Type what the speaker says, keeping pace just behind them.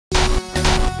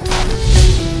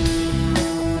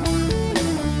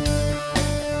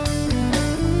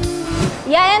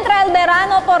Ya entra el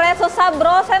verano, por eso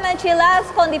sabrosa enchiladas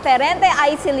con diferente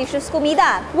ice delicious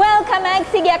comida. Welcome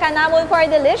sigue ka namin for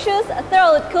delicious,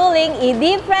 throat-cooling y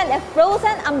different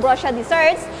frozen ambrosia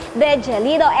desserts de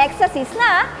gelido éxtasis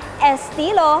na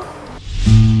estilo.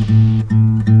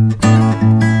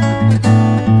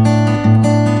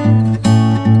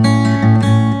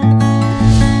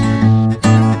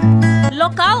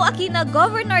 Local aquí na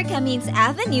Governor Camins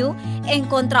Avenue,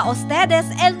 encontra ustedes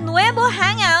el nuevo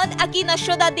hangout aquí na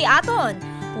Ciudad de Aton.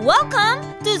 Welcome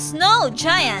to Snow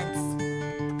Giants!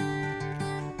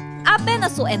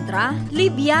 Apenas su entra,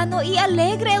 liviano y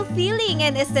alegre el feeling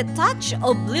en este touch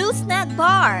of blue snack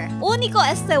bar. Único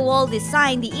este wall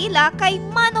design de ila kay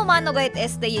mano-mano gayet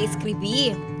este y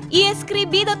escribí. Y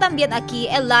escribido también aquí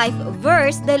el life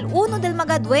verse del uno del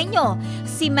mga dueño,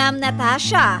 si Ma'am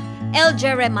Natasha, el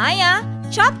Jeremiah,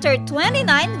 chapter 29,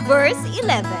 verse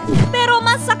 11. Pero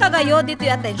mas sa kagayo dito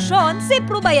yung atensyon, si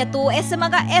Prubayatu es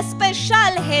mga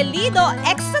espesyal gelido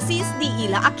éxtasis di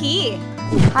ila aki.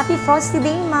 Happy Frosty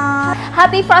Day, Ma'am!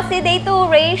 Happy Frosty Day to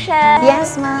Rachel!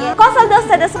 Yes, Ma'am! Yeah. Kusal daw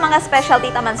sa mga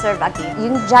specialty taman serve aki?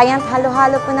 Yung giant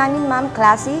halo-halo po namin, Ma'am,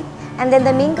 classic. And then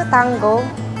the mango tango,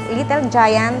 little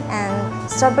giant, and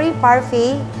strawberry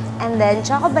parfait, and then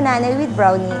choco banana with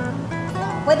brownie.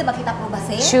 Pwede ba kita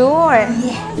probase? Sure!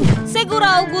 Yes! Seguro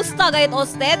gusta gayet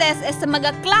ustedes sa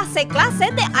mga klase-klase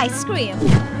de ice cream.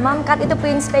 Ma'am, Kat, ito po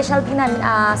yung specialty namin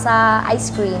sa ice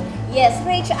cream. Yes,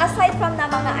 Rach, aside from na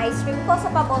mga ice cream, ko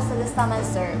sa pa po sa listaman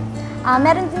serve?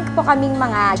 Meron din po kaming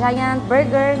mga giant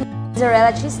burger,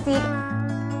 mozzarella cheese stick,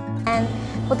 and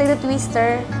potato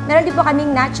twister. Meron din po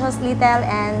kaming nachos, little,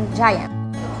 and giant.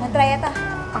 Matry ata.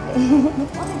 Okay.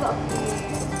 Okay ba?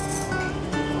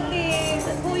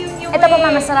 Ito po,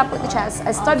 Ma'am, masarap po ito siya.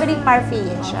 Strawberry parfait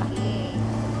yan siya.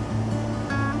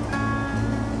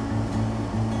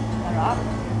 Sarap.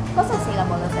 Kosa sila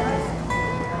mo lang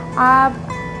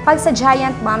Pag sa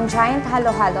giant, Ma'am, giant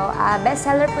halo-halo, best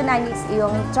seller po namin is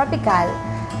yung tropical.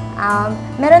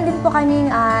 Meron din po kaming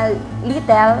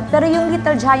little, pero yung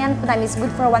little giant po namin is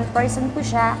good for one person po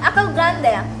siya. Akal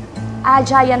grande?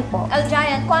 Giant po. El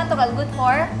giant, kwanto ka? Good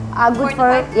for? Good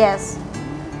for, yes.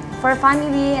 For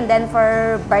family and then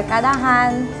for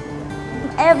barkadahan.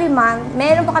 Every month,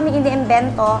 meron po kami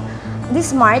ini-invento.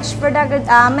 This March, for the,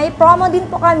 may promo din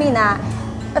po kami na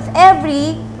if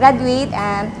every graduate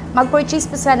and mag-purchase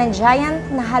po sila ng giant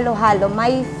na halo-halo,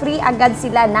 may free agad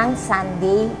sila ng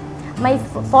sundae. May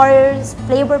 4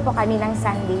 flavor po kami ng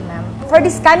sundae, ma'am. For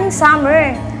this coming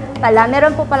summer,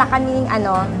 meron po pala kaming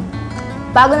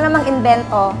bago na namang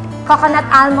invento, coconut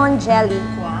almond jelly.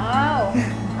 Wow!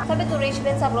 Sabi to Rach,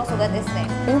 Ben sabroso gad este.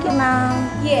 Thank you, ma'am.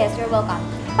 Yes, you're welcome.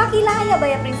 Pakilaya ba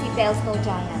yung Principal Snow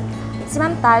Giant? Si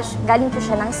Ma'am Tash, galing po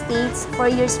siya ng States.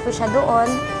 4 years po siya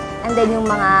doon. And then yung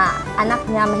mga anak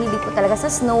niya, mahilig po talaga sa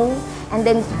snow. And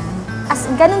then,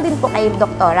 ganun din po kay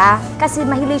Doktora. Kasi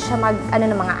mahilig siya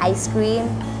ng mga ice cream.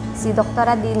 Si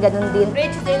Doktora din, ganun din.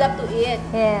 Rach, they love to eat.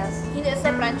 Yes. Hindi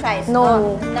sa franchise?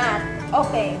 No. Not.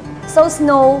 Okay. So,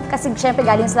 snow, kasi syempre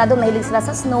galing sila doon, mahilig sila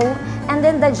sa snow. And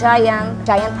then the giant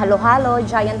halo-halo,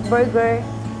 giant burger.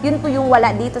 Yun po yung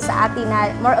wala dito sa atin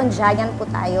na more on giant po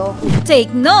tayo.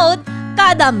 Take note,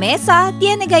 kada mesa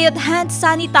tiene gayot hand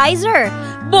sanitizer.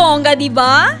 Bongga, di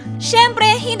ba?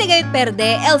 Syempre, hindi gayot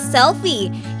perde el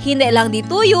selfie. Hindi lang di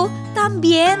tuyo,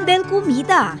 también del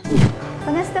comida.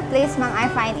 When it's the place, Mang, I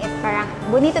find it parang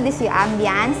bonito dis yung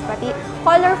ambience, pati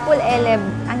colorful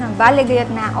baligayot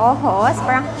na ojos,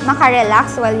 parang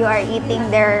makarelax while you are eating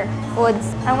their foods.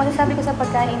 Ang masasabi ko sa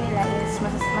pagkain nila is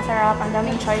masarap, ang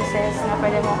daming choices na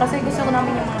pwede mo. Kasi gusto ko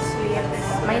namin yung mga sweets.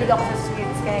 Mahilig ako sa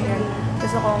sweets, kaya yun,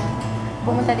 gusto ko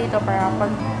pumunta dito para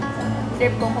pag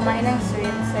trip kong kumain ng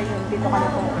sweets, ayun, dito ka na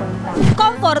pumunta.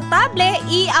 Komportable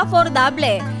y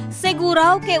affordable.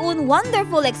 Seguro que un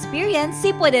wonderful experience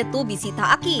si puede tu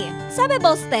visita aquí. ¿Sabe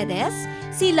ba ustedes?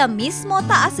 Sila mismo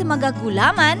taas si mga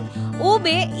gulaman,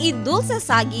 ube y dulce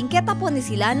saging que tapon ni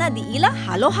sila na di ila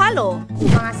halo-halo.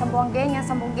 Mga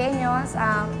Zamboangueños,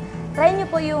 try nyo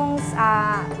po yung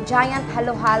giant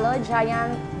halo-halo,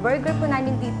 giant burger po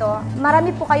namin dito.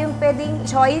 Marami po kayong pwedeng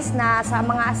choice na sa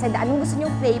mga asada, anong gusto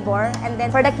nyong flavor. And then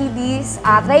for the kiddies,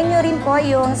 try nyo rin po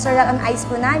yung cereal on ice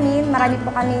po namin. Marami po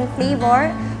kaming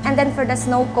flavor. And then for the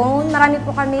snow cone, marami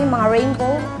po kami mga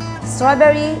rainbow,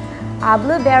 strawberry,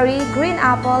 blueberry, green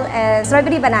apple, and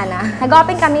strawberry banana.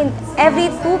 Nag-open kami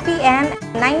every 2 p.m.,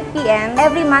 9 p.m.,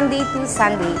 every Monday to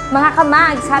Sunday. Mga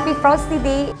kamags, happy Frosty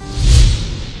Day!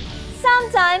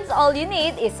 Sometimes all you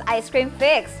need is ice cream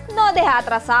fix. No deja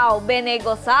atrasado,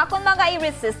 benegosa con mga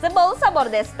irresistible sabor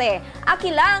de este.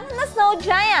 Aquí lang na Snow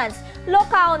Giants.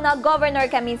 lokal na Governor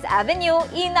Camis Avenue,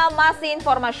 ina mas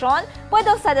informasyon,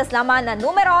 pwede sa naman na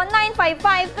numero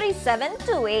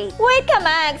 955-3728. Wait ka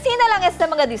mag, sina lang este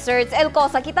mga desserts, el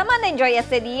cosa kita man enjoy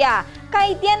este dia.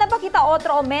 Kahit yan na pa kita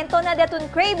otro aumento na datun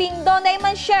craving, donay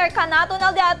man share ka nato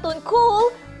na datun cool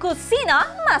Cosina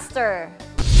Master.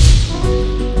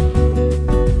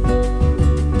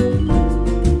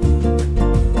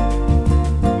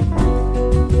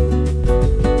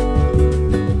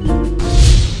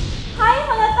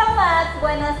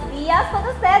 Buenos días con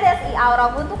ustedes y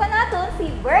ahora junto ka natin si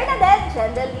Bernadette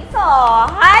Gendelizo.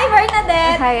 Hi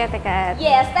Bernadette! Hi, Ate Kat.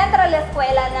 Yes, dentro la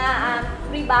eskwela na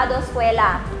privado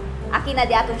eskwela. Aquí na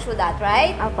di atong syudad,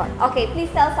 right? Apo. Okay, please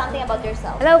tell something about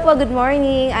yourself. Hello po, good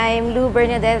morning. I'm Lou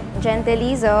Bernadette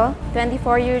Gentilizo,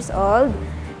 24 years old,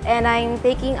 and I'm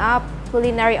taking up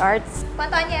culinary arts.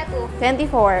 Kwanto niya ito?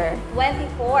 24.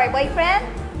 24. Boyfriend?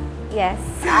 Yes.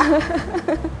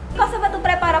 Kasi ba ito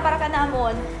prepara para ka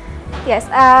namon? Yes,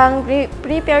 ang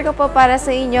prepare ko po para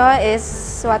sa inyo is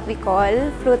what we call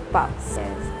fruit pops.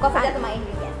 Yes. Kasi dito mga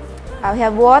ingredients. We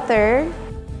have water,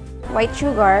 white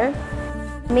sugar,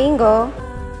 mango,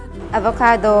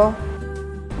 avocado,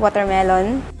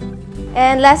 watermelon,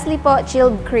 and lastly po,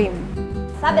 chilled cream.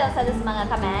 Sabi lang sa mga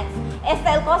kamags,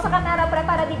 Estel ko sa kamera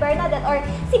prepara di Bernadette or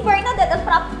si Bernadette ang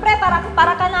prepara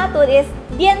para ka nato is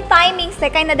diyan timings te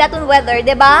kay na datun weather,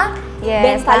 di ba? Yes,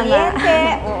 ben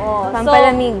caliente. Oo.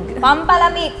 Pampalamig. So,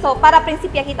 pampalamig. So, para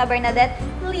prinsipya kita Bernadette,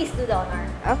 please do the honor.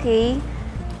 Okay.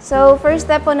 So, first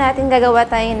step po natin gagawa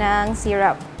tayo ng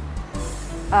syrup.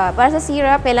 Para sa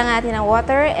syrup, kailangan natin ng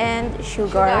water and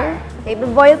sugar. Okay,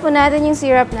 boil po natin yung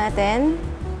syrup natin.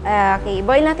 Okay,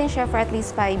 boil natin siya for at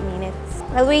least 5 minutes.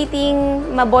 While waiting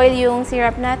maboil yung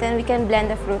syrup natin, we can blend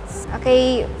the fruits.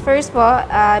 Okay, first po,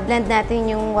 blend natin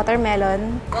yung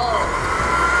watermelon.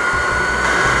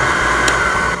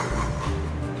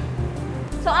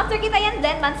 So, after kita yan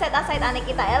blend, man set aside ani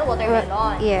kita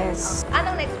watermelon. Yes.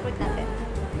 Anong next fruit natin?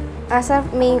 Sa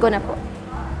mango na po.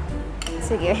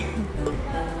 Sige.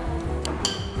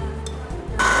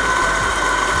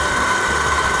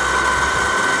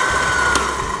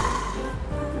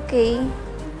 Okay.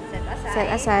 Set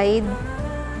aside.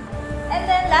 And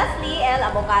then lastly,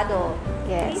 avocado.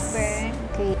 Yes. Please burn.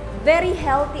 Okay. Very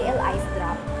healthy ice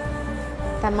drop.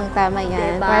 Tamang-tama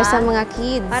yan. Diba? Para sa mga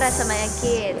kids. Para sa mga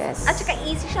kids. Yes. At saka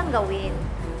easy siyang gawin.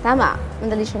 Tama.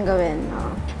 Madali siyang gawin.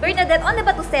 Bernadette, ano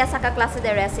ba ito sa kaklase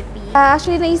de recipe?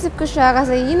 Actually, naisip ko siya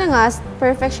kasi yun na nga,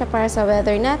 perfect siya para sa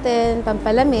weather natin,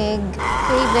 pampalamig.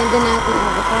 Okay, blend na natin ang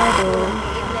avocado.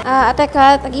 Ate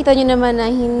Kat, nakita nyo naman na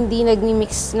hindi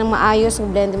nag-mix ng maayos,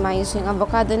 blend maayos yung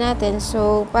avocado natin.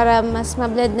 So, para mas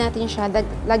ma-blend natin siya,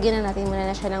 lagyan na natin muna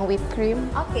na siya ng whipped cream.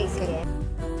 Okay, sige.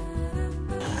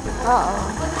 Oo.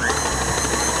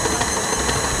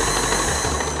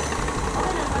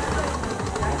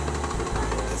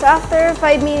 So, after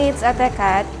 5 minutes, Ate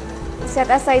Kat, set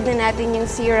aside na natin yung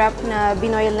syrup na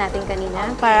binoil natin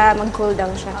kanina para mag-cool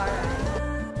down siya.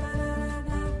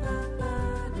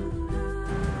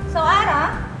 So,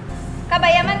 Ara,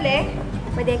 kabayaman le,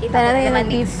 pwede kita Pwede natin naman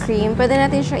yung beef cream. Pwede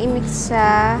natin siya i-mix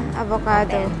sa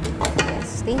avocado.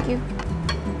 Yes, thank you.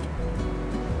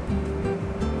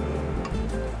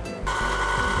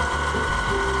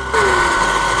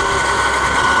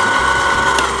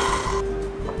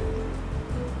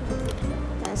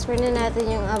 Transfer na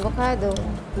natin yung avocado.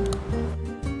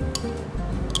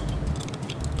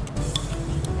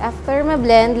 After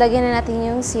ma-blend, lagyan na natin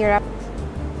yung syrup.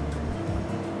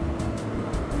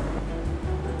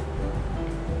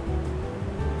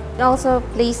 Also,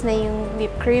 place na yung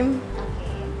whipped cream.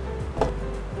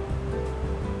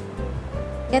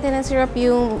 Gati ng syrup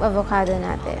yung avocado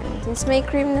natin. Since may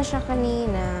cream na siya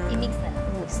kanina, I-mix na lang.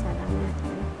 i-mix na lang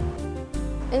natin.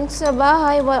 And sa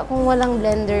bahay, kung walang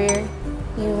blender,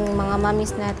 yung mga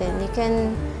mommies natin, you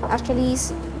can actually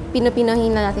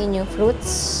pinupinohin na natin yung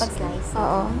fruits. Pag-slice.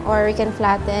 Oo. Or we can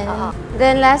flatten.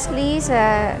 Then lastly,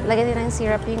 lagyan din ng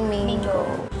syrup yung mango.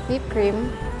 Whipped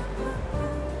cream.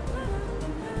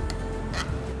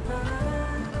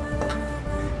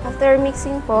 After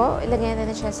mixing po, ilagay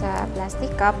natin siya sa plastic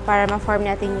cup para ma-form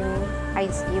natin yung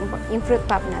ice, yung fruit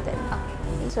pop natin.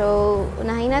 Okay. So,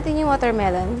 unahin natin yung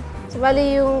watermelon. So,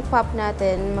 bali yung pop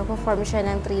natin, magpo-form siya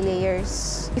ng 3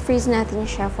 layers. I-freeze natin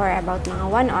siya for about mga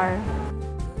 1 hour.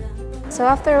 So,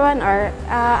 after 1 hour,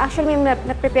 actually may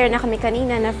na-prepare na kami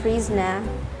kanina na freeze na.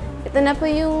 Ito na po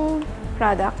yung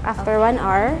product after 1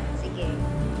 hour. Sige.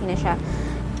 Yun na siya.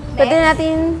 Pwede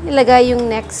natin ilagay yung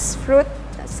next fruit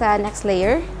sa next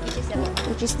layer,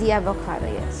 which is the avocado,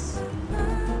 yes.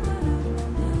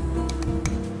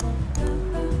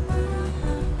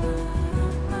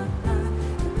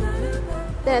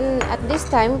 Then, at this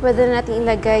time, pwede natin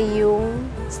ilagay yung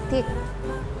stick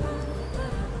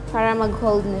para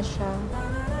mag-hold na siya.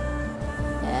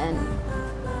 Yan.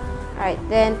 Alright,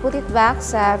 then put it back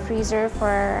sa freezer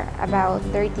for about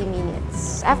 30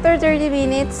 minutes. After 30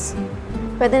 minutes,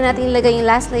 pwede natin ilagay yung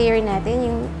last layer natin,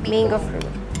 yung mango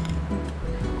fruit.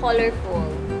 Colorful.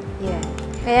 Yeah.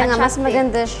 Kaya nga, mas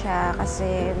maganda siya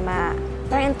kasi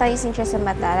parang enticing siya sa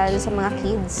mata, lalo sa mga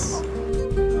kids.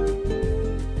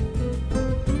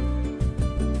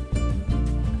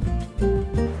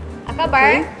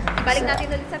 Akabar, ibalik natin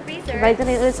ulit sa freezer. Ibalik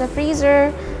natin ulit sa freezer.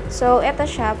 So, eto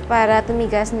siya para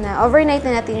tumigas na. Overnight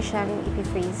na natin siyang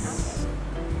ipifreeze.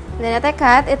 Then, at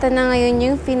cut, ito na ngayon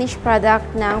yung finished product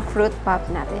ng fruit pop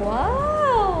natin.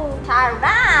 Wow!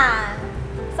 Charan!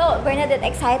 So, Bernadette,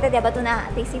 excited ba ito na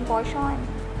tasting portion?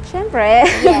 Siyempre.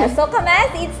 Yes. So,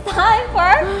 Kames, it's time for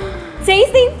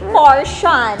tasting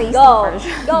portion. Tasting Go.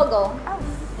 portion. Go, go. Oh.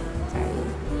 Sorry.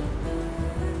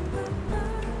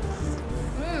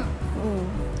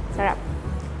 Sarap.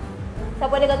 So,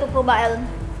 pwede ka ito probail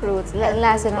Fruits.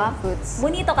 Lasa ng fruits.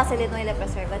 Bonito kasi dito nila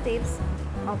preservatives.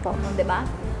 Opo. Diba?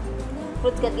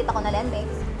 Fruits kita ko na mix.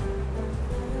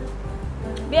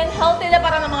 Bien healthy na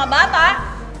para ng mga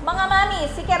bata. Mga mami,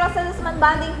 si Kero sa man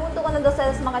banding punto ko na doon sa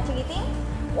mga chikiting.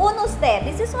 Uno step.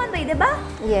 This is one way, diba?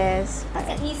 Yes.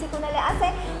 Kasi easy ko na lang.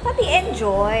 Kasi pati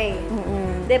enjoy.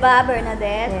 Diba,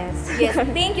 Bernadette? Yes. Yes.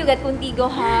 Thank you, Gat Contigo,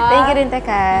 ha? Thank you rin,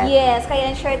 Teka. Yes.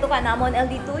 Kaya share to ka namon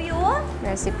LD2 yung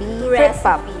Recipe. recipe. Fruit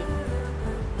pop.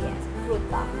 Yes, fruit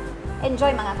pop.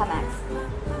 Enjoy, mga kamags.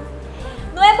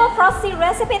 Nuevo frosty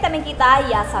recipe también kita,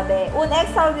 ya sabe, un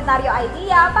extraordinario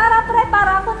idea para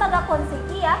preparar con mga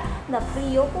konsekiya na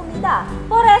frio comida.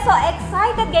 Por eso,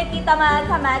 excited gay kita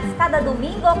mga kamags kada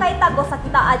Domingo kay tago sa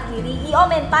kita adquiri y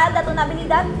aumentar dato na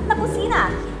habilidad na kusina.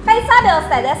 Kay sabi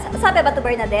ustedes, sabi ba to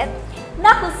Bernadette?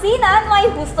 Na kusina no hay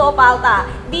gusto o falta.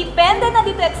 Depende na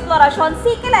dito eksplorasyon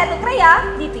si Kileto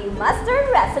Kreya, dito yung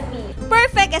master recipe.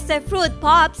 Perfect este fruit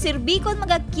pop, sirbikon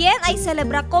magagkien ay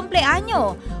celebra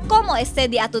compleaño. Como este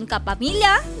di aton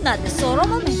kapamilya na tesoro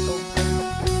momento.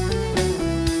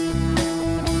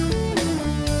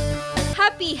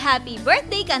 Happy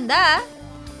birthday kanda!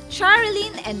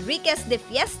 Charlene Enriquez de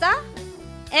Fiesta,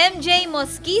 MJ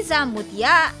Mosquiza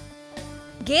Mutia,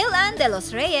 Gail-Ann de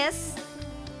los Reyes,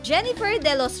 Jennifer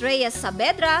de los Reyes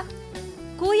Saavedra,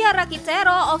 Kuya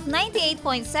Rakitero of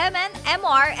 98.7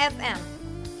 MOR-FM.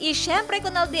 I syempre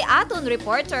kunal di aton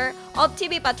reporter of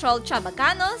TV Patrol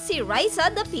Chabacano, si Raisa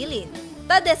the Pilin.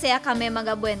 Desea kami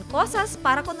mga buen cosas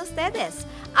para con ustedes.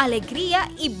 Alegría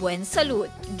y buen salud.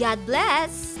 God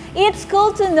bless! It's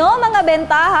cool to know mga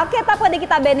bentaha kita pwede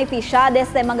kita beneficia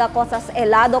desde mga cosas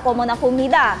helado como na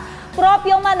comida.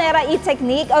 Propio manera y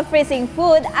technique of freezing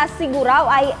food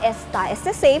asegurado ay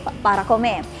este safe para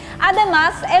comer.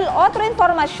 Además, el otro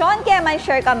información que may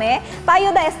share kami,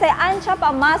 tayo da ancha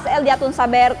pa más el diatun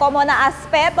saber como na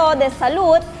aspeto de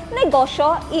salud,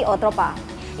 negosyo y otro pa.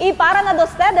 Y para na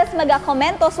ustedes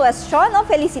mag-komento, suwestyon o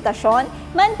felicitasyon,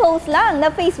 man-post lang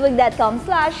na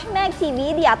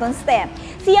facebook.com/magtv diatonste.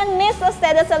 Si yan miss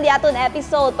ustedes el diaton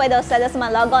episode, pwede ustedes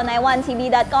man-log on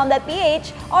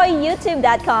i1tv.com.ph or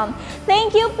youtube.com.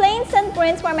 Thank you, Plains and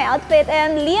Prince, for my outfit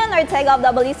and Leon Ortega of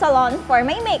W Salon for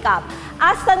my makeup.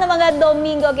 Hasta na mga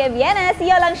Domingo que viene,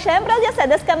 siya lang syempre de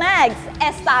ustedes kamags.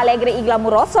 Esta alegre y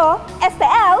glamuroso,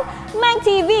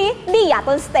 MAGTV,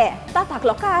 diatonste. Tatak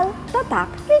lokal, tatak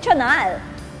regional.